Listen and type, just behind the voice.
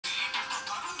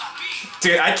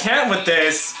Dude, I can't with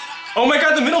this. Oh my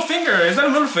god, the middle finger. Is that a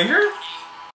middle finger?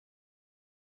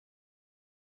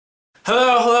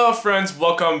 Hello friends,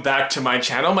 welcome back to my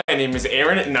channel. My name is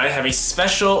Aaron and I have a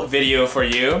special video for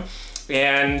you.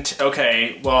 And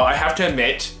okay, well, I have to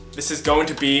admit, this is going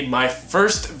to be my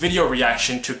first video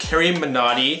reaction to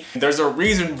CarryMinati. There's a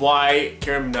reason why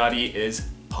CarryMinati is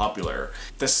popular.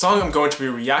 The song I'm going to be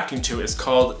reacting to is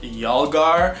called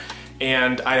Yalgaar,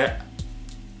 and I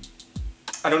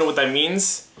don't know what that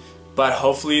means, but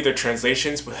hopefully the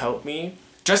translations will help me.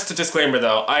 Just a disclaimer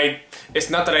though,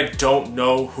 it's not that I don't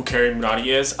know who CarryMinati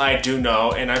is. I do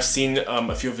know, and I've seen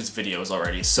a few of his videos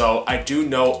already, so I do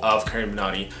know of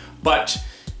CarryMinati, but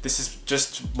this is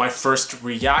just my first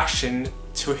reaction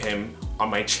to him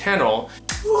on my channel.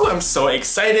 Ooh, I'm so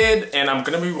excited, and I'm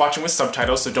gonna be watching with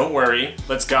subtitles, so don't worry.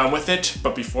 Let's get on with it,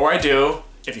 but before I do,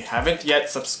 if you haven't yet,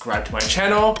 subscribe to my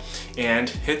channel and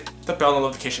hit the bell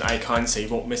notification icon so you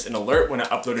won't miss an alert when I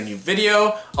upload a new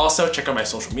video. Also, check out my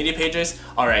social media pages.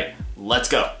 All right, let's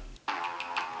go.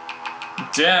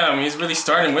 Damn, he's really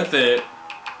starting with it.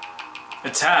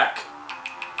 Attack.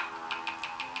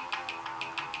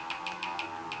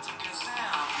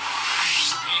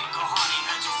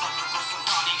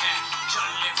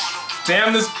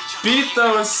 Damn, this beat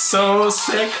though is so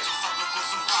sick.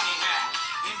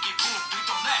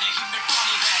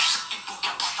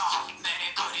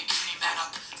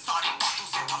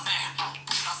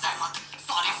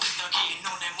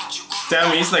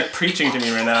 Damn, he's like preaching to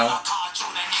me right now.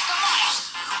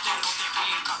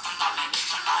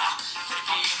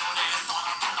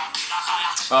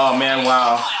 Oh man,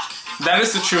 wow. That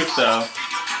is the truth though.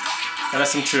 That is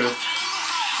some truth.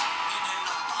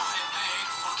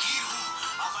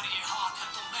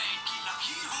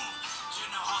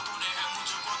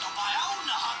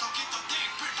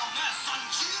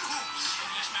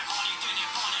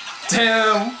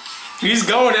 Damn, he's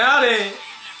going at it.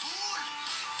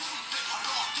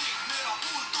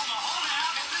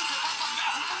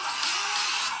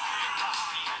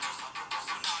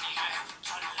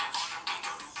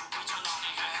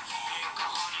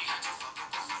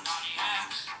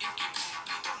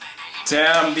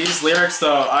 Damn, these lyrics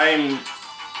though, I'm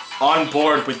on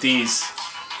board with these.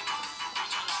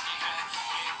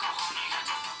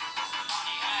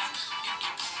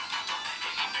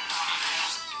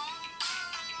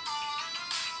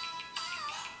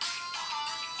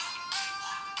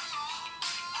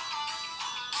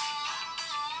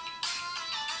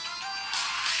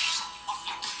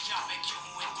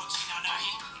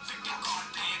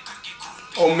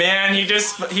 Oh man, he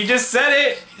just said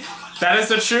it. That is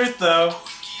the truth though.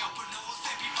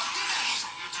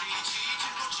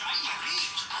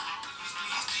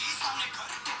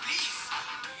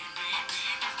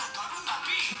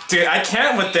 Dude, I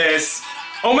can't with this.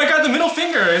 Oh my god, the middle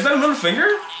finger. Is that a middle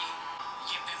finger?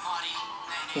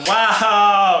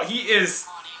 Wow,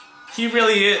 he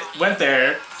really went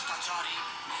there.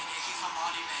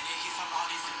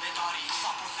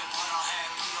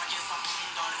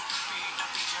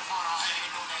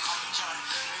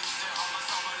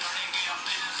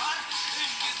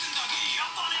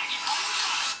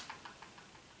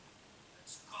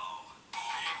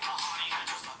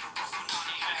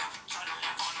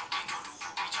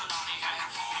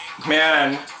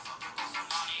 Man.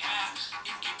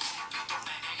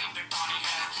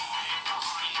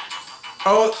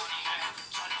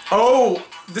 Oh,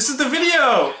 this is the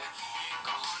video.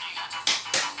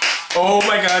 Oh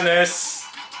my goodness.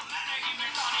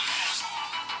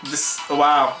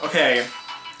 Wow, okay.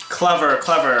 Clever.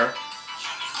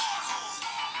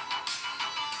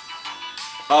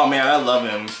 Oh man, I love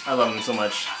him. I love him so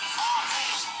much.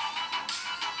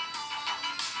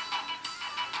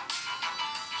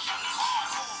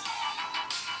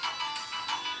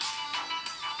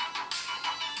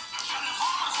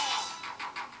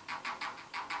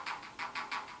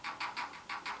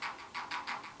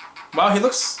 Wow, he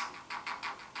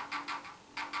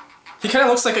kind of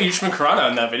looks like a Yushman Karana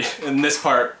in that video, in this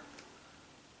part.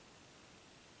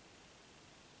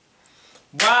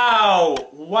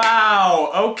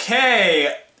 Wow,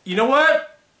 okay. You know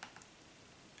what?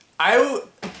 I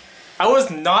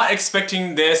was not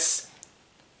expecting this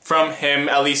from him,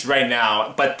 at least right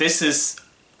now, but this is,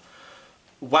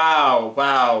 wow.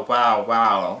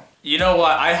 You know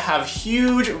what, I have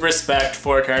huge respect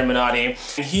for CarryMinati.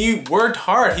 He worked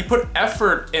hard, he put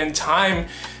effort and time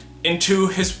into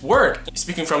his work.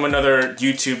 Speaking from another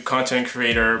YouTube content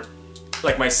creator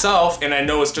like myself, and I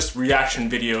know it's just reaction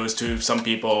videos to some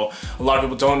people, a lot of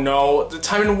people don't know the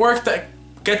time and work that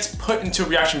gets put into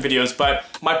reaction videos, but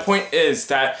my point is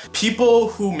that people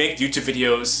who make YouTube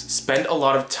videos spend a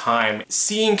lot of time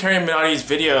seeing CarryMinati's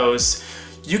videos.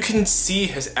 You can see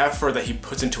his effort that he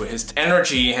puts into it, his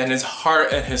energy and his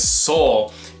heart and his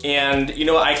soul. And you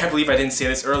know, I can't believe I didn't say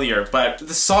this earlier, but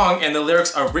the song and the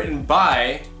lyrics are written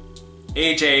by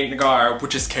Yalgaar,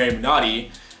 which is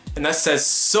CarryMinati, and that says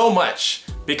so much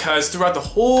because throughout the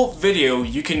whole video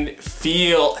you can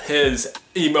feel his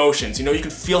emotions. You know, you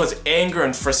can feel his anger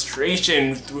and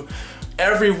frustration through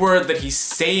every word that he's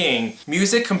saying.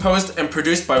 Music composed and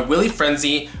produced by Willy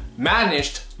Frenzy,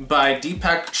 managed by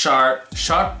Deepak Shah,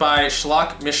 shot by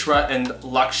Shlok Mishra and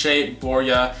Lakshay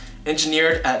Borya,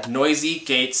 engineered at Noisy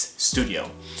Gates Studio.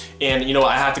 And you know,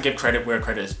 I have to give credit where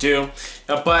credit is due,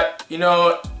 but you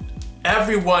know,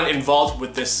 everyone involved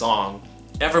with this song,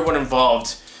 everyone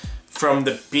involved, from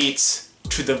the beats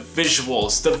to the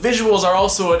visuals. The visuals are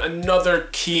also another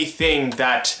key thing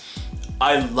that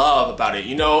I love about it.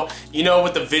 You know,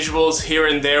 with the visuals here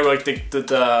and there, like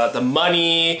the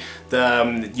money,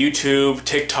 the YouTube,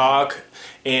 TikTok,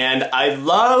 and I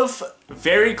love,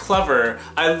 very clever,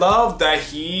 I love that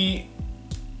he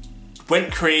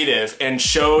went creative and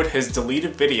showed his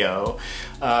deleted video,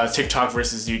 TikTok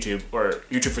versus YouTube, or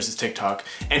YouTube versus TikTok,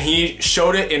 and he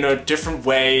showed it in a different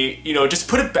way, you know, just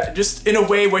put it back, just in a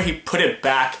way where he put it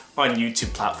back on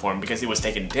YouTube platform because it was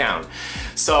taken down.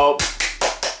 So,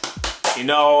 you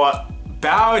know,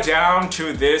 bow down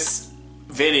to this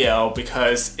video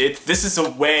because this is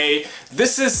a way,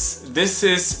 this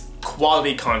is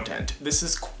quality content. This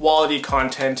is quality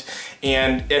content,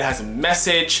 and it has a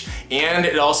message, and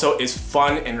it also is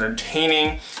fun and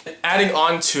entertaining. Adding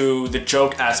on to the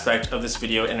joke aspect of this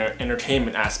video and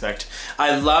entertainment aspect,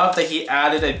 I love that he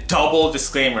added a double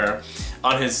disclaimer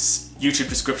on his YouTube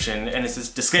description, and it says,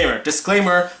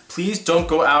 disclaimer, please don't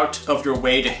go out of your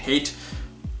way to hate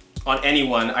on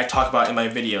anyone I talk about in my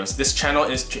videos. This channel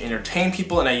is to entertain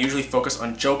people, and I usually focus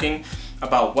on joking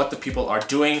about what the people are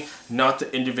doing, not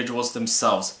the individuals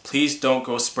themselves. Please don't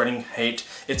go spreading hate.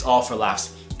 It's all for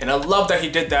laughs. And I love that he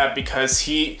did that because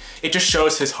it just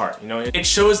shows his heart, you know? It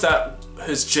shows that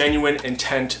his genuine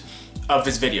intent of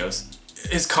his videos,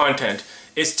 his content,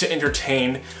 is to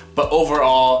entertain, but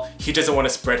overall, he doesn't want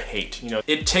to spread hate, you know?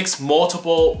 It takes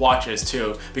multiple watches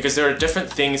too, because there are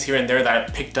different things here and there that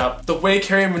I picked up. The way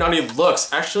CarryMinati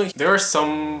looks, actually, there are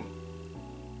some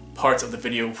parts of the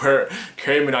video where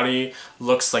CarryMinati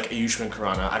looks like Ayushmann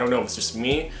Khurrana. I don't know if it's just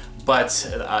me, but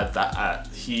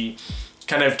he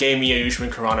kind of gave me Ayushmann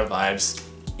Khurrana vibes.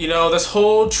 You know, this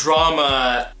whole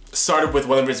drama started with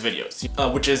one of his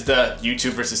videos, which is the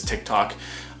YouTube versus TikTok,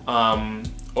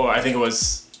 or I think it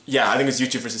was, yeah, I think it's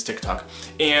YouTube versus TikTok.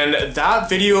 And that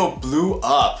video blew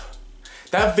up.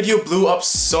 That video blew up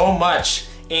so much,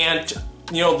 and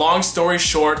you know, long story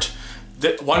short,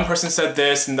 one person said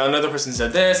this and another person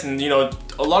said this, and you know,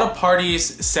 a lot of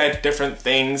parties said different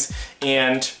things,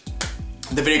 and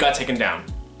the video got taken down.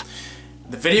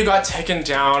 The video got taken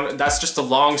down. That's just a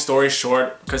long story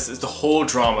short, because it's the whole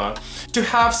drama. To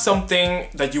have something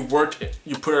that you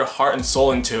put your heart and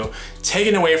soul into,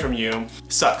 taken away from you,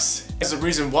 sucks. It's the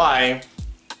reason why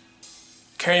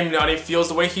CarryMinati feels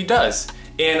the way he does.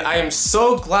 And I am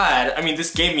so glad, I mean,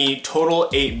 this gave me total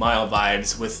 8 Mile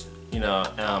vibes with, you know,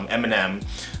 Eminem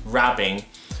rapping,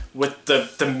 with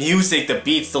the music, the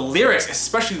beats, the lyrics,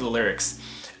 especially the lyrics,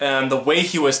 and the way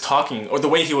he was talking, or the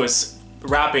way he was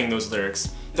rapping those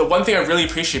lyrics. The one thing I really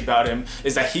appreciate about him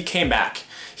is that he came back.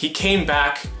 He came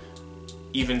back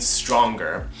even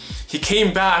stronger. He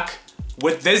came back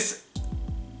with this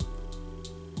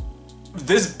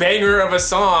banger of a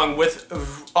song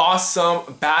with awesome,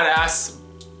 badass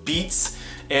beats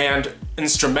and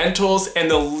instrumentals,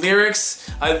 and the lyrics,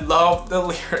 I love the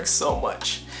lyrics so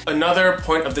much. Another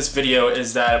point of this video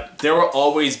is that there will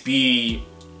always be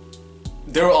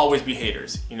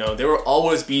haters, you know, there will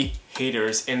always be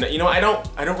haters, and you know, I don't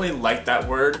really like that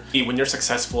word. When you're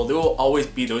successful, there will always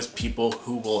be those people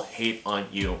who will hate on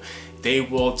you. They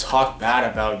will talk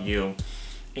bad about you,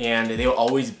 and they will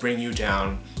always bring you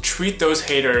down. Treat those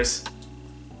haters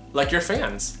like your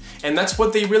fans, and that's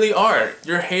what they really are.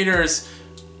 Your haters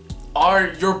are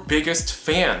your biggest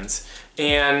fans,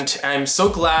 and I'm so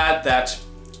glad that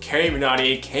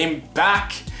CarryMinati came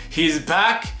back. He's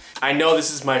back. I know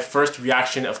this is my first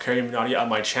reaction of CarryMinati on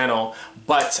my channel,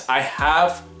 but I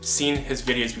have seen his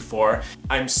videos before.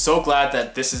 I'm so glad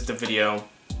that this is the video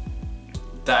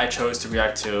that I chose to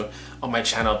react to on my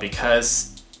channel,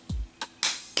 because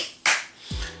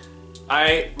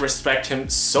I respect him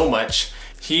so much.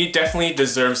 He definitely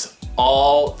deserves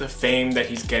all the fame that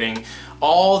he's getting,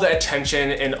 all the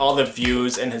attention and all the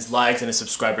views and his likes and his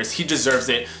subscribers. He deserves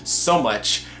it so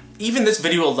much. Even this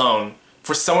video alone,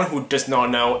 for someone who does not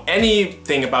know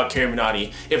anything about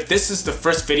CarryMinati, if this is the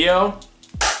first video,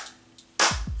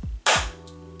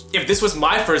 if this was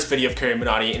my first video of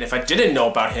CarryMinati and if I didn't know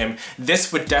about him,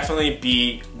 this would definitely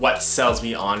be what sells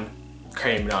me on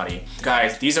CarryMinati.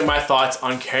 Guys, these are my thoughts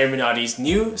on CarryMinati's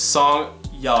new song,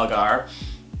 Yalgaar,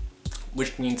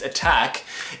 which means attack,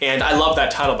 and I love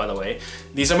that title, by the way.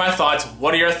 These are my thoughts.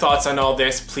 What are your thoughts on all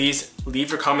this? Please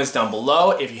leave your comments down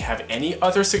below. If you have any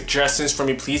other suggestions for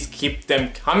me, please keep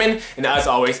them coming. And as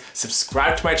always,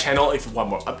 subscribe to my channel if you want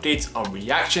more updates on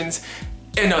reactions.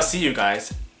 And I'll see you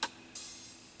guys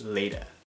later.